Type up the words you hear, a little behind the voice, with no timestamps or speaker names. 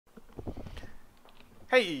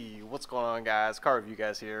Hey, what's going on, guys? Car Review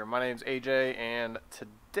Guys here. My name's AJ, and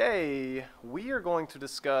today we are going to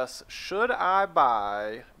discuss should I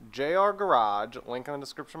buy JR Garage, link in the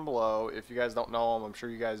description below. If you guys don't know them, I'm sure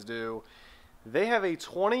you guys do. They have a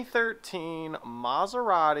 2013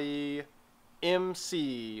 Maserati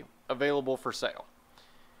MC available for sale.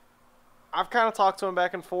 I've kind of talked to them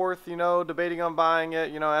back and forth, debating on buying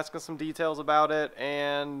it, asking some details about it,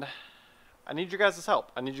 and I need your guys'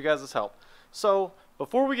 help. So,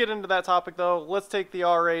 before we get into that topic though, let's take the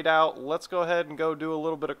R8 out. Let's go ahead and go do a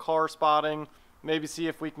little bit of car spotting. Maybe see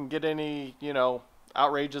if we can get any,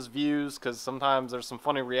 outrageous views, because sometimes there's some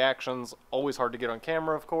funny reactions. Always hard to get on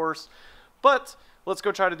camera, of course. But let's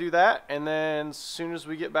go try to do that, and then as soon as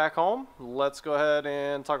we get back home, let's go ahead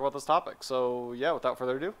and talk about this topic. So yeah, without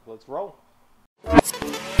further ado, let's roll.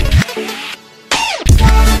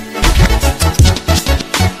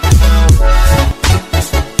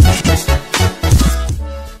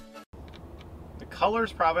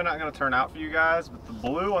 Color's probably not going to turn out for you guys, but the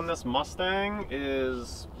blue on this Mustang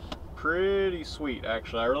is pretty sweet,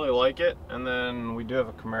 actually. I really like it. And then we do have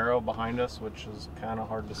a Camaro behind us, which is kind of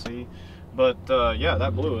hard to see, but yeah,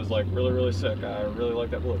 that blue is like really sick. I really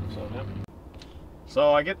like that blue. So yeah,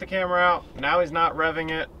 so I get the camera out. Now he's not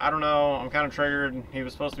revving it. I don't know, I'm kind of triggered. He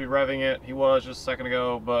was supposed to be revving it. He was just a second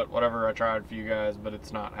ago, but whatever. I tried for you guys, but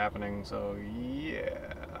it's not happening. So yeah,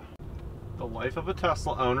 the life of a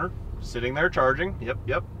Tesla owner. Sitting there charging.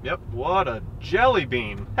 Yep. What a jelly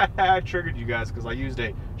bean. I triggered you guys because I used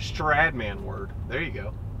a Stradman word. There you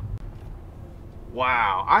go.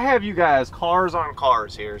 Wow. I have you guys cars on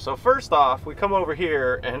cars here. So first off, we come over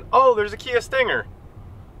here and oh, there's a Kia Stinger.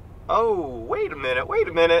 Oh, wait a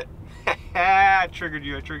minute. I triggered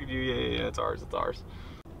you. Yeah, it's ours.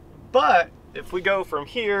 But if we go from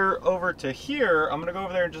here over to here, I'm gonna go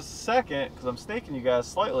over there in just a second because I'm staking you guys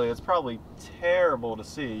slightly. It's probably terrible to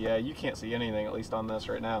see. Yeah, you can't see anything, at least on this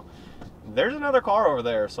right now. There's another car over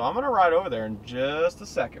there, so I'm gonna ride over there in just a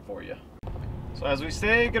second for you. So as we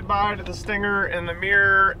say goodbye to the Stinger in the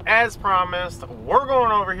mirror, as promised, we're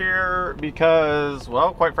going over here because,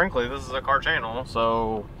 well, quite frankly, this is a car channel,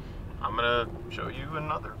 so I'm gonna show you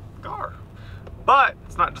another car. But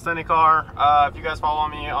it's not just any car. If you guys follow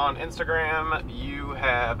me on Instagram, you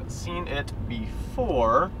have seen it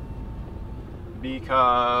before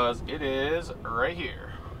because it is right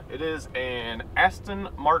here. It is an Aston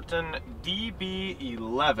Martin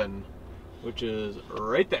DB11, which is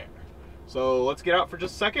right there. So let's get out for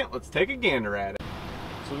just a second. Let's take a gander at it.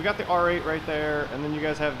 So we got the R8 right there, and then you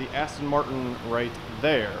guys have the Aston Martin right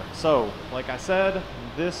there. So, like I said,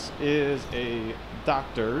 this is a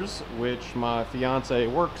doctor's, which my fiance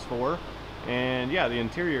works for, and yeah, the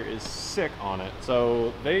interior is sick on it.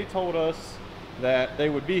 So they told us that they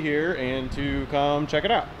would be here and to come check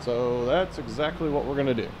it out. So that's exactly what we're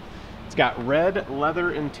gonna do. It's got red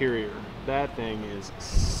leather interior. That thing is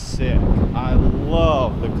sick. I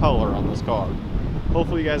love the color on this car.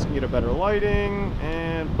 Hopefully you guys can get a better lighting,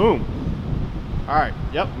 and boom. All right,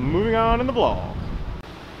 yep, moving on in the vlog.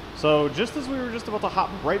 So just as we were just about to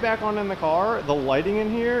hop right back on in the car, the lighting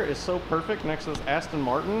in here is so perfect next to this Aston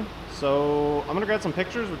Martin. So I'm gonna grab some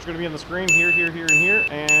pictures, which are gonna be on the screen here, and here,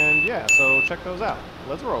 and yeah, so check those out.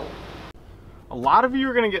 Let's roll. A lot of you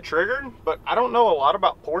are gonna get triggered, but I don't know a lot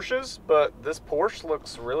about Porsches, but this Porsche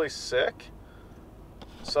looks really sick.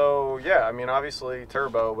 So yeah, I mean, obviously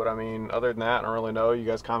turbo, but I mean, other than that, I don't really know. You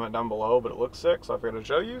guys comment down below, but it looks sick, so I figured to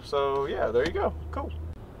show you. So yeah, there you go, cool.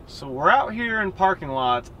 So we're out here in parking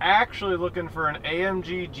lots actually looking for an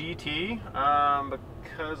AMG GT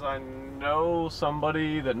because I know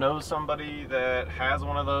somebody that knows somebody that has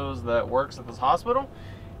one of those that works at this hospital,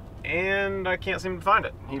 and I can't seem to find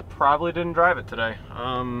it. He probably didn't drive it today.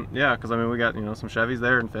 Yeah, because I mean, we got, some Chevys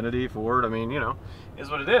there, Infiniti, Ford, I mean, is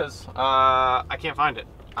what it is. I can't find it.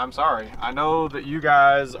 I'm sorry. I know that you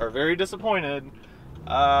guys are very disappointed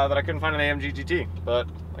that I couldn't find an AMG GT, but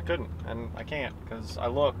I couldn't, and I can't because I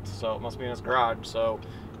looked, so it must be in his garage. So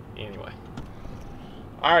anyway,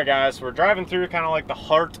 all right guys, we're driving through kind of like the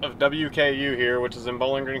heart of WKU here, which is in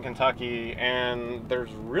Bowling Green, Kentucky, and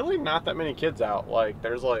there's really not that many kids out. Like,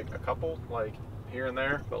 there's like a couple like here and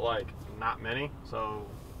there, but like not many. So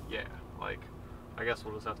yeah, like I guess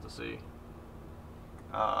we'll just have to see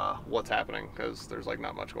what's happening because there's like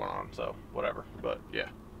not much going on, so whatever. But yeah.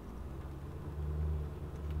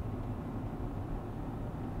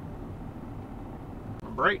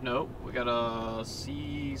 Bright note, we got a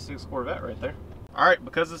C6 Corvette right there. All right,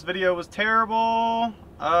 because this video was terrible,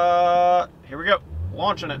 here we go,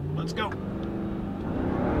 launching it. Let's go. Go.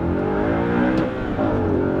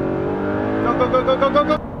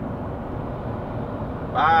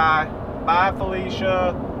 Bye. Bye,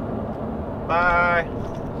 Felicia. Bye.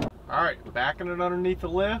 All right, backing it underneath the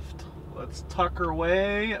lift. Let's tuck her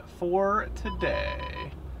away for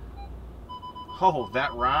today. Oh,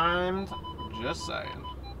 that rhymed. Just saying.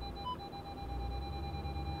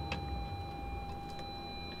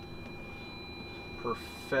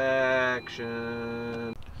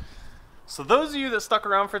 Perfection. So those of you that stuck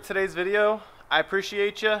around for today's video, I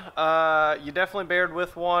appreciate you. You definitely bared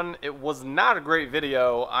with one. It was not a great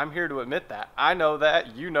video. I'm here to admit that. I know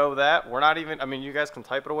that. You know that. We're not even, I mean, you guys can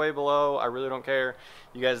type it away below. I really don't care.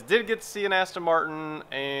 You guys did get to see an Aston Martin,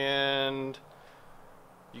 and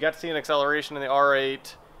you got to see an acceleration in the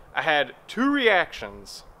R8. I had 2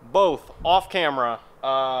 reactions, both off camera,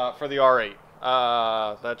 for the R8.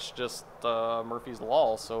 That's just Murphy's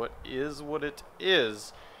Law, so it is what it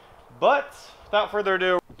is. But without further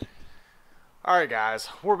ado, alright guys,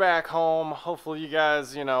 we're back home. Hopefully you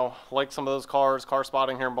guys, you know, like some of those cars, car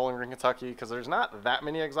spotting here in Bowling Green, Kentucky, because there's not that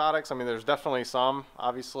many exotics. I mean, there's definitely some,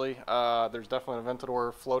 obviously. There's definitely an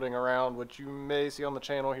Aventador floating around, which you may see on the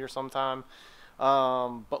channel here sometime.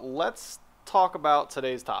 But let's talk about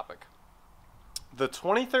today's topic. The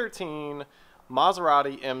 2013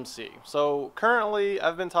 Maserati MC. So currently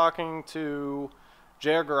I've been talking to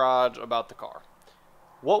JR Garage about the car.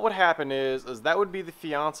 What would happen is that would be the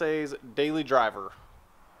Fiance's daily driver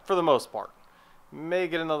for the most part. May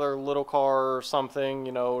get another little car or something,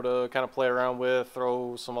 you know, to kind of play around with,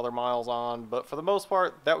 throw some other miles on, but for the most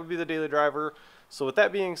part that would be the daily driver. So with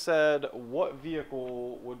that being said, what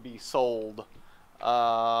vehicle would be sold?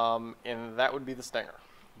 And that would be the Stinger.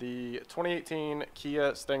 The 2018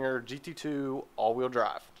 Kia Stinger GT2 all-wheel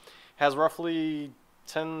drive. Has roughly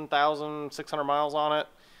 10,600 miles on it.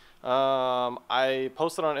 I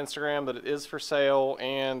posted on Instagram that it is for sale,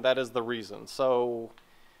 and that is the reason. So,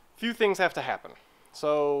 few things have to happen.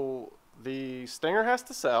 So, the Stinger has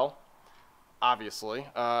to sell, obviously,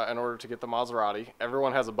 in order to get the Maserati.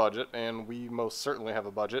 Everyone has a budget, and we most certainly have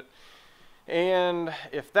a budget. And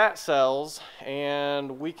if that sells,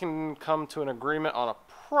 and we can come to an agreement on a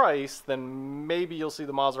price, then maybe you'll see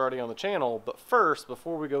the Maserati on the channel. But first,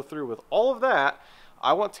 before we go through with all of that,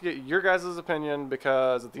 I want to get your guys' opinion,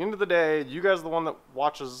 because at the end of the day, you guys are the one that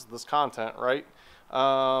watches this content, right?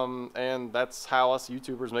 And that's how us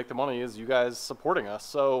YouTubers make the money, is you guys supporting us.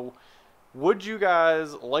 So would you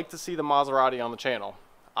guys like to see the Maserati on the channel?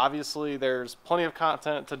 Obviously, there's plenty of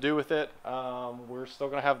content to do with it. We're still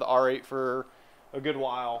going to have the R8 for a good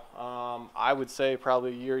while. I would say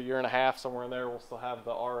probably a year, year and a half, somewhere in there, we'll still have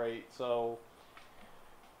the R8. So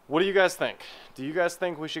what do you guys think? Do you guys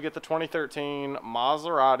think we should get the 2013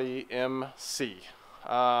 Maserati MC?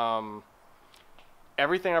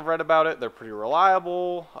 Everything I've read about it, they're pretty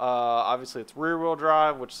reliable. Obviously, it's rear-wheel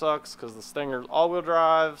drive, which sucks because the Stinger's all-wheel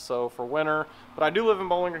drive, so for winter. But I do live in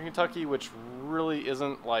Bowling Green, Kentucky, which really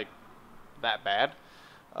isn't, like, that bad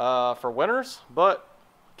for winters, but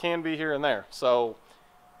can be here and there. So,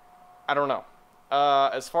 I don't know.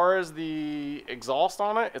 As far as the exhaust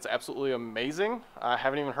on it, it's absolutely amazing. I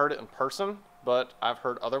haven't even heard it in person, but I've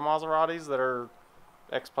heard other Maseratis that are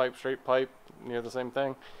X-pipe, straight pipe, near the same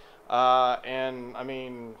thing. And I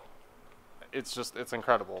mean, it's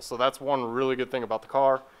incredible. So that's one really good thing about the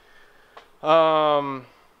car. I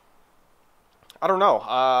don't know.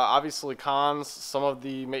 Obviously cons, some of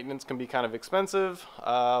the maintenance can be kind of expensive,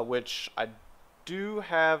 which I do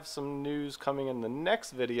have some news coming in the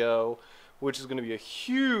next video, which is going to be a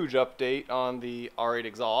huge update on the R8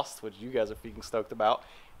 exhaust, which you guys are freaking stoked about.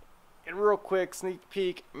 And real quick, sneak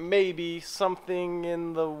peek, maybe something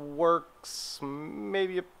in the works,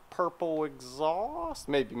 maybe a purple exhaust,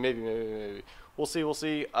 maybe. We'll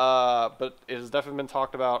see. But it has definitely been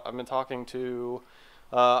talked about. I've been talking to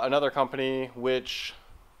another company which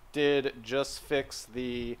did just fix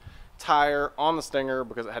the tire on the Stinger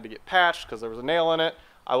because it had to get patched because there was a nail in it.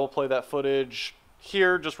 I will play that footage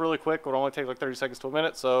here just really quick. It would only take like 30 seconds to a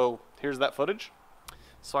minute, so here's that footage.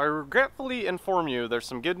 So I regretfully inform you, there's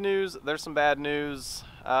some good news, there's some bad news.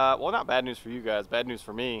 Well, not bad news for you guys, bad news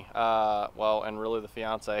for me. Well, and really the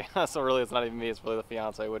fiance. So really it's not even me, it's really the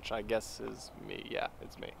fiance, which I guess is me. Yeah,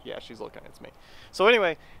 it's me. Yeah, she's looking, it's me. So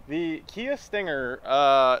anyway, the Kia Stinger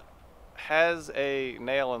has a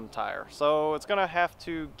nail in the tire. So it's gonna have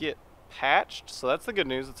to get patched. So that's the good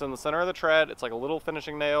news. It's in the center of the tread. It's like a little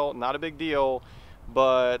finishing nail, not a big deal.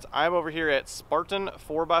 But I'm over here at Spartan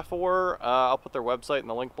 4x4. I'll put their website in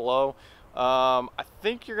the link below. I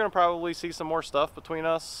think you're going to probably see some more stuff between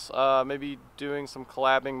us, maybe doing some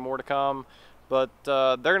collabing, more to come. But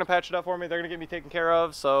they're going to patch it up for me. They're going to get me taken care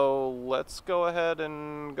of. So let's go ahead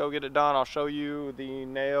and go get it done. I'll show you the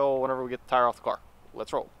nail whenever we get the tire off the car.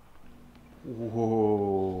 Let's roll.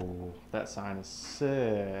 Whoa. That sign is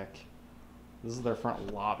sick. This is their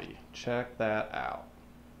front lobby. Check that out.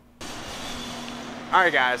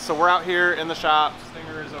 Alright guys, so we're out here in the shop.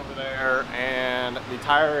 Stinger is over there and the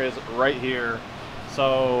tire is right here.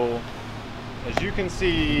 So as you can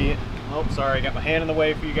see, oh sorry, I got my hand in the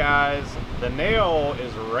way for you guys. The nail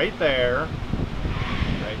is right there.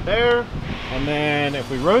 Right there. And then if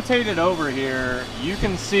we rotate it over here, you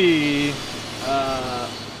can see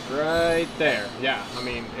right there. Yeah, I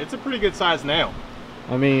mean, it's a pretty good size nail.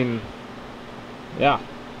 I mean, yeah,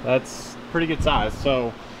 that's pretty good size.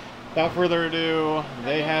 So without further ado,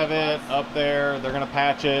 they have it up there. They're gonna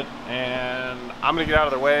patch it, and I'm gonna get out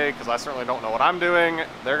of their way because I certainly don't know what I'm doing.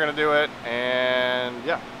 They're gonna do it, and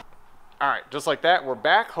yeah. All right, just like that, we're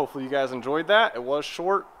back. Hopefully you guys enjoyed that. It was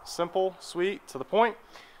short, simple, sweet, to the point.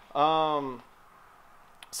 So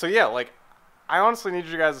yeah, like, I honestly need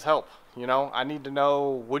you guys' help. You know, I need to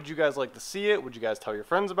know, would you guys like to see it? Would you guys tell your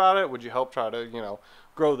friends about it? Would you help try to, you know,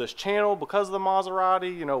 grow this channel because of the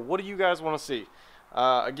Maserati? You know, what do you guys want to see?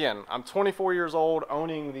 Again, I'm 24 years old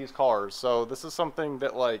owning these cars, so this is something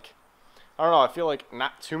that, like, I don't know, I feel like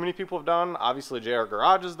not too many people have done. Obviously, JR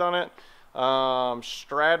Garage has done it.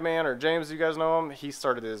 Stradman, or James, you guys know him, he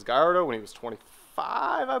started his Gallardo when he was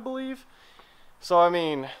 25, I believe. So, I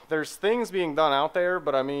mean, there's things being done out there,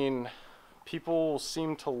 but, I mean, people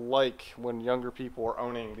seem to like when younger people are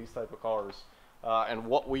owning these type of cars and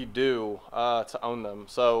what we do to own them.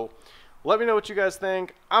 So, let me know what you guys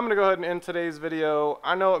think. I'm going to go ahead and end today's video.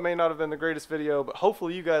 I know it may not have been the greatest video, but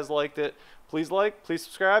hopefully you guys liked it. Please like, please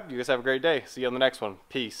subscribe. You guys have a great day. See you on the next one.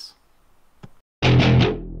 Peace.